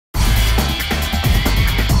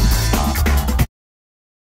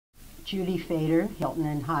Judy Fader, Hilton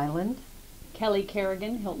and Highland. Kelly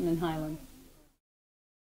Kerrigan, Hilton and Highland.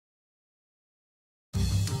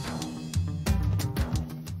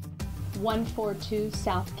 (142)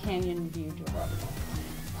 South Canyon View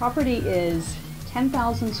Drive. Property is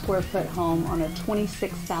 10,000 square foot home on a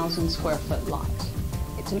 26,000 square foot lot.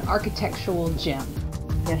 It's an architectural gem.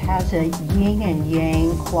 It has a yin and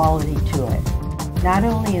yang quality to it, not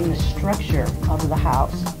only in the structure of the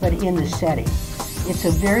house, but in the setting. It's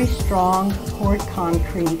a very strong poured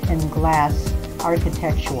concrete and glass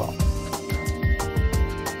architectural.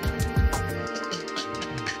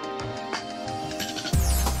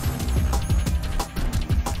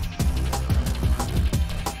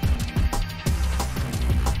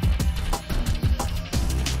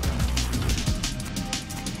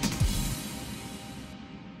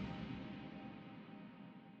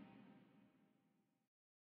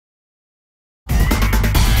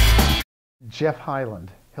 Jeff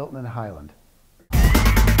Highland, Hilton and Highland.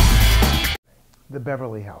 The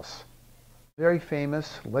Beverly House. Very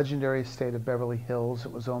famous, legendary estate of Beverly Hills.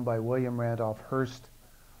 It was owned by William Randolph Hearst,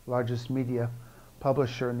 largest media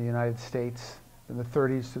publisher in the United States in the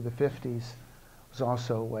 30s to the 50s. Was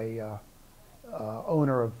also a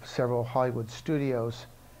owner of several Hollywood studios,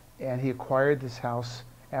 and he acquired this house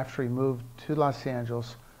after he moved to Los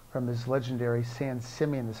Angeles from his legendary San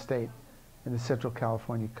Simeon estate in the Central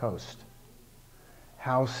California coast.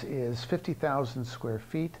 House is 50,000 square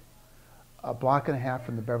feet, a block and a half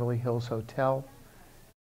from the Beverly Hills Hotel.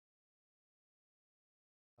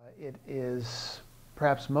 It is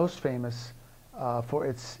perhaps most famous for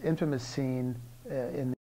its infamous scene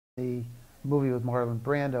in the movie with Marlon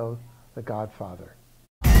Brando, The Godfather.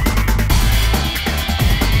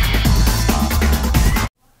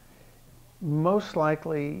 Most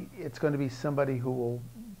likely, it's going to be somebody who will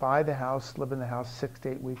buy the house, live in the house 6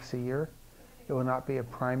 to 8 weeks a year. It will not be a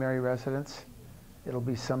primary residence. It'll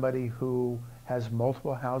be somebody who has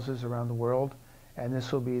multiple houses around the world, and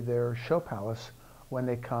this will be their show palace when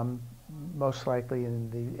they come, most likely in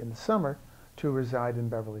the summer, to reside in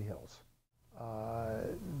Beverly Hills.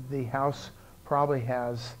 The house probably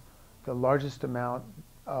has the largest amount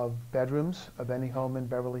of bedrooms of any home in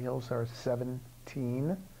Beverly Hills. There are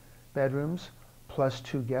 17 bedrooms, plus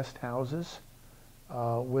 2 guest houses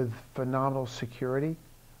with phenomenal security.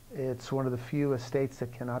 It's one of the few estates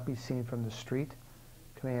that cannot be seen from the street,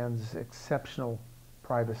 commands exceptional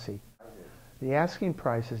privacy. The asking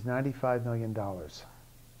price is $95 million.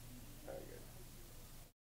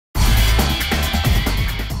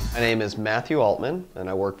 My name is Matthew Altman, and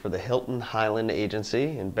I work for the Hilton Highland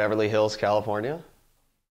Agency in Beverly Hills, California.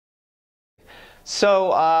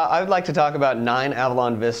 So I would like to talk about 9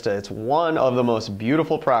 Avalon Vista. It's one of the most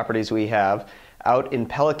beautiful properties we have out in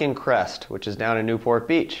Pelican Crest, which is down in Newport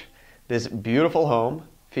Beach. This beautiful home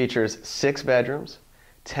features 6 bedrooms,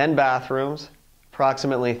 10 bathrooms,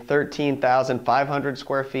 approximately 13,500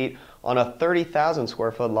 square feet on a 30,000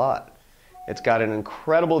 square foot lot. It's got an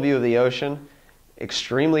incredible view of the ocean,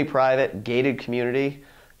 extremely private, gated community.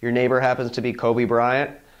 Your neighbor happens to be Kobe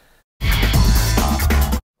Bryant.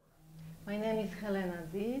 My name is Helena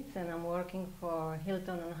Dietz, and I'm working for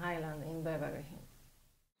Hilton and Highland in Beverly Hills.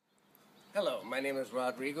 Hello, my name is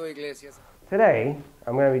Rodrigo Iglesias. Today,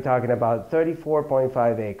 I'm going to be talking about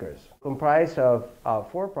 34.5 acres, comprised of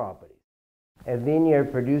 4 properties, a vineyard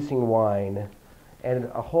producing wine, and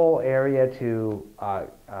a whole area to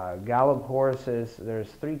gallop horses.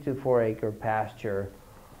 There's 3 to 4 acre pasture.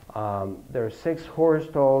 There's 6 horse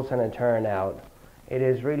stalls and a turnout. It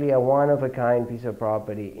is really a one-of-a-kind piece of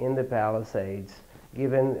property in the Palisades,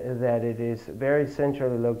 given that it is very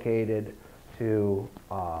centrally located to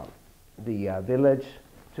the village,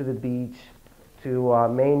 to the beach, to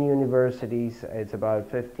main universities. It's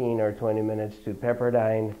about 15 or 20 minutes to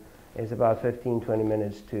Pepperdine. It's about 15-20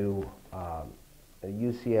 minutes to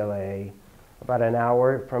UCLA, about an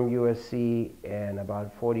hour from USC, and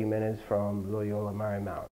about 40 minutes from Loyola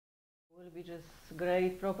Marymount. It will be just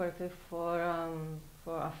great property for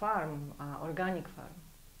a farm, organic farm,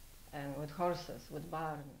 and with horses, with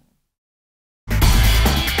barn.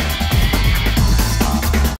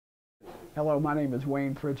 Hello, my name is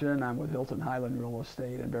Wayne Pridgeon. I'm with Hilton Highland Real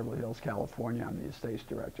Estate in Beverly Hills, California. I'm the estates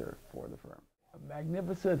director for the firm. A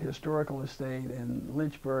magnificent historical estate in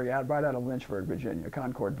Lynchburg, right out of Lynchburg, Virginia,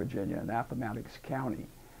 Concord, Virginia, in Appomattox County.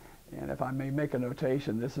 And if I may make a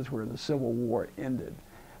notation, this is where the Civil War ended.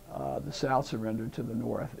 The South surrendered to the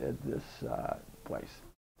North at this place.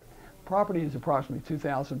 Property is approximately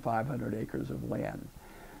 2,500 acres of land.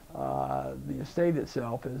 The estate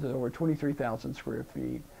itself is over 23,000 square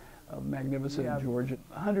feet. of magnificent Georgia.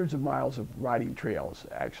 Hundreds of miles of riding trails,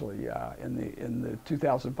 actually, in the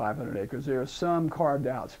 2,500 acres. There are some carved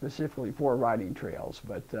out specifically for riding trails,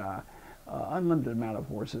 but unlimited amount of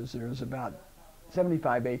horses. There's about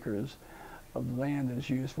 75 acres of land that is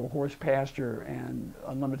used for horse pasture and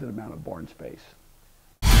unlimited amount of barn space.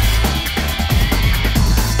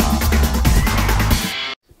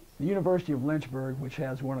 The University of Lynchburg, which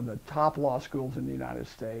has one of the top law schools in the United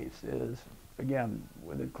States, is, again,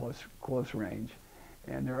 within close range.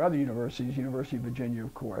 And there are other universities, University of Virginia,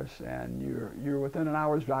 of course, and you're within an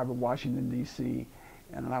hour's drive of Washington, D.C.,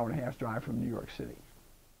 and an hour and a half's drive from New York City.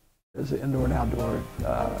 There's an indoor and outdoor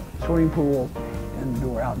swimming pool,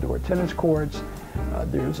 indoor-outdoor tennis courts.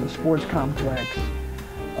 There's a sports complex.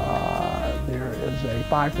 There is a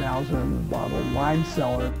 5,000 bottle wine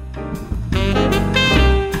cellar.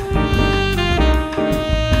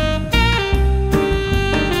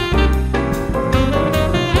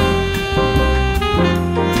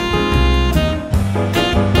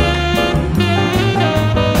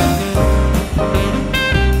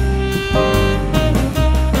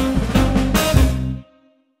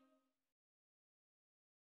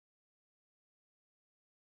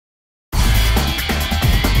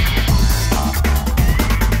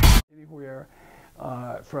 Anywhere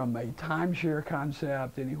from a timeshare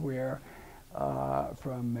concept, anywhere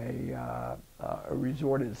from a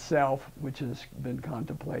resort itself, which has been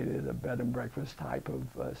contemplated, a bed and breakfast type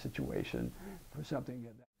of situation for something.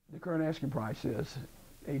 The current asking price is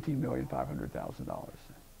 $18,500,000.